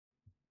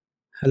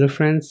Hello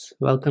friends,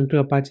 welcome to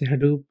Apache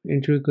Hadoop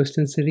interview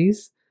question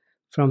series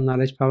from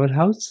Knowledge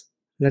Powerhouse.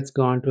 Let's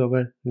go on to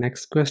our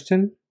next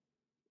question.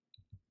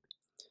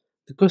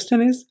 The question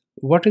is,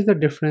 what is the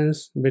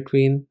difference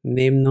between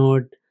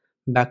NameNode,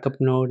 Backup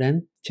Node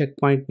and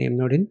Checkpoint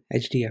NameNode in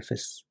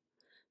Hdfs?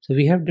 So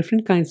we have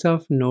different kinds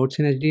of nodes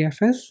in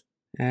Hdfs,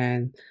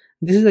 and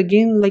this is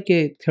again like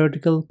a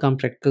theoretical come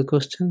practical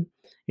question.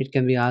 It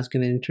can be asked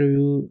in an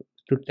interview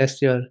to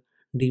test your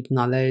deep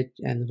knowledge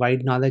and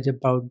wide knowledge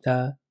about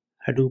the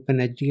Hadoop and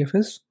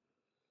Hdfs.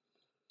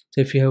 So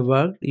if you have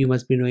worked, you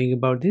must be knowing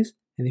about this,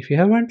 and if you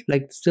haven't,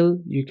 like still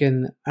you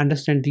can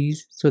understand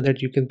these so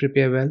that you can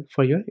prepare well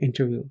for your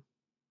interview.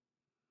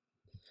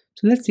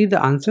 So let's see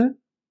the answer.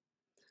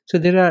 So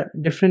there are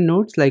different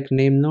nodes like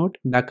NameNode,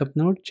 Backup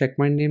Node,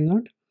 Checkpoint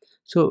NameNode.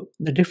 So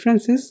the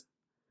difference is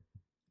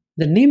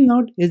the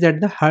NameNode is at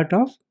the heart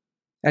of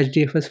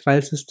Hdfs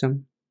file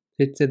system.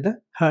 It's at the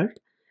heart,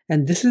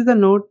 and this is the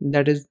node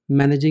that is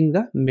managing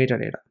the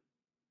metadata.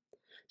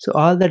 So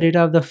all the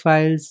data of the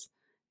files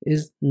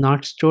is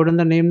not stored on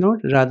the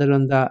NameNode, rather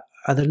on the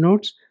other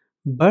nodes,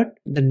 but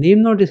the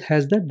NameNode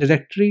has the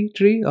directory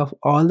tree of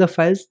all the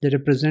files that are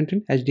present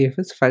in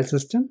Hdfs file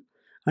system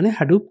on a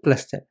Hadoop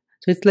cluster.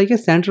 So it's like a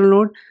central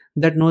node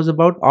that knows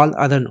about all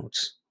other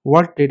nodes,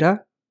 what data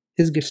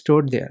is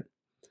stored there.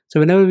 So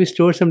whenever we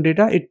store some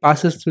data, it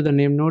passes through the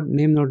NameNode.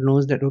 NameNode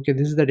knows that, okay,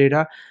 this is the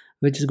data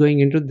which is going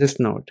into this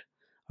node,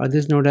 or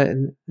this node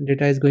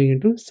data is going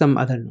into some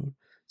other node.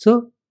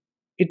 So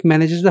it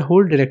manages the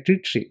whole directory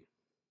tree,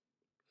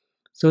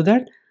 so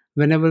that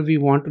whenever we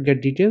want to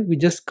get details, we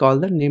just call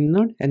the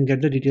NameNode and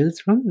get the details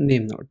from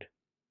NameNode.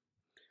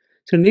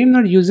 So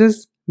NameNode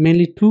uses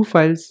mainly two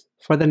files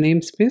for the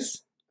namespace.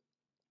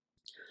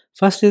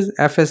 First is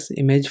fs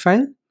image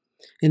file.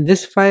 In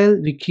this file,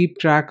 we keep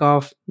track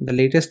of the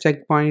latest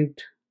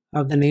checkpoint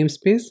of the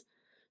namespace,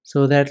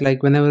 so that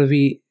like whenever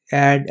we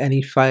add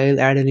any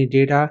file, add any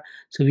data,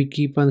 so we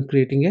keep on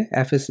creating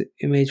a fs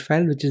image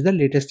file which is the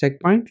latest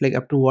checkpoint, like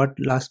up to what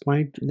last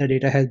point the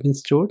data has been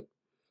stored.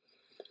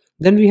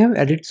 Then we have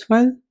edits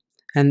file,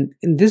 and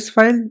in this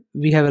file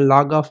we have a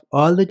log of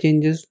all the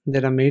changes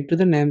that are made to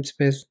the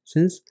namespace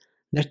since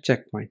that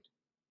checkpoint.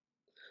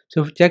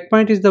 So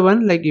checkpoint is the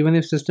one, like even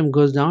if system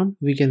goes down,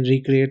 we can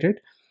recreate it.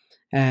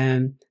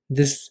 And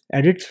this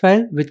edits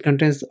file, which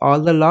contains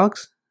all the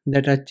logs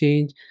that are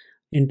changed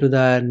into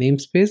the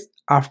namespace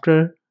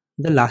after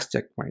the last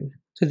checkpoint.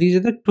 So these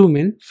are the two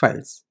main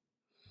files.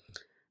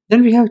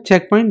 Then we have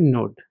checkpoint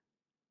node.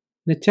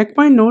 The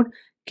checkpoint node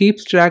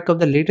keeps track of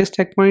the latest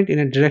checkpoint in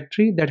a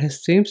directory that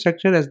has same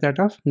structure as that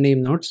of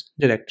NameNode's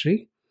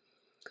directory.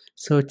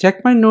 So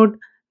checkpoint node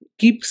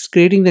keeps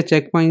creating the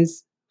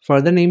checkpoints for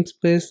the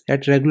namespace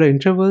at regular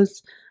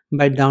intervals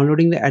by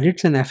downloading the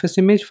edits and fs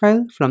image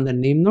file from the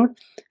NameNode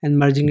and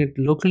merging it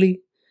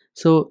locally.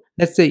 So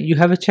let's say you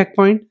have a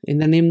checkpoint in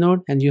the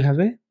NameNode and you have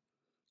a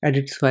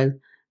edits file.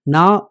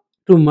 Now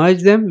to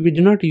merge them, we do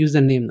not use the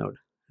NameNode.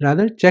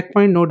 Rather,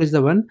 checkpoint node is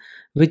the one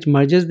which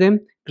merges them,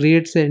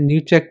 creates a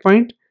new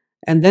checkpoint,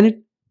 and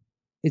then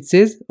it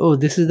says, oh,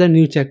 this is the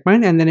new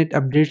checkpoint, and then it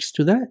updates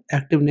to the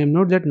active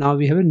NameNode that now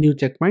we have a new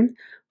checkpoint.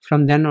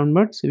 From then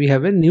onwards, we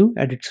have a new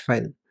edits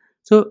file.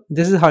 So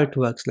this is how it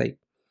works like.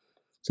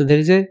 So there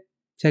is a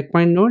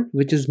checkpoint node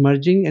which is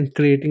merging and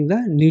creating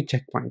the new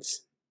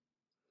checkpoints,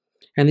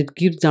 and it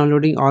keeps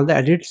downloading all the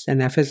edits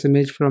and fs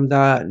image from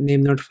the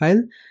NameNode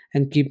file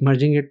and keep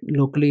merging it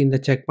locally in the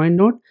checkpoint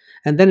node,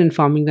 and then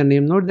informing the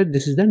NameNode that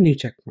this is the new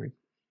checkpoint.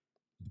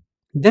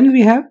 Then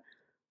we have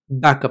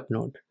backup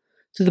node.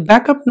 So the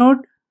backup node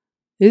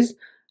is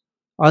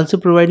also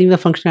providing the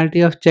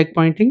functionality of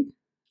checkpointing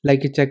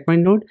like a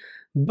checkpoint node,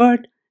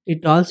 but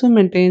it also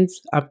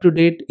maintains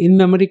up-to-date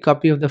in-memory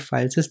copy of the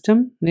file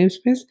system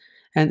namespace,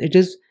 and it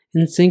is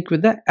in sync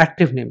with the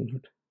active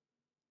NameNode.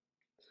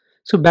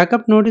 So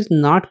backup node is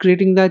not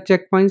creating the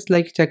checkpoints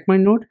like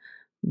checkpoint node,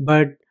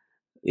 but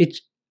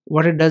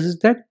what it does is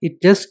that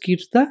it just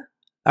keeps the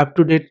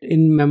up-to-date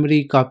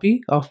in-memory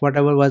copy of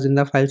whatever was in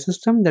the file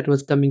system that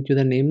was coming to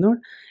the NameNode.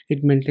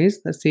 It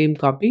maintains the same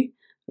copy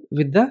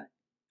within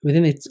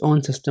its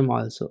own system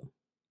also.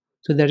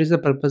 So that is the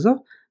purpose of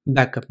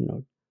backup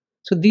node.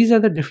 So these are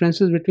the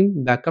differences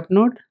between backup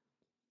node,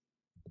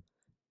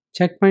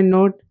 checkpoint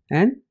node,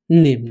 and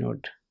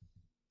NameNode.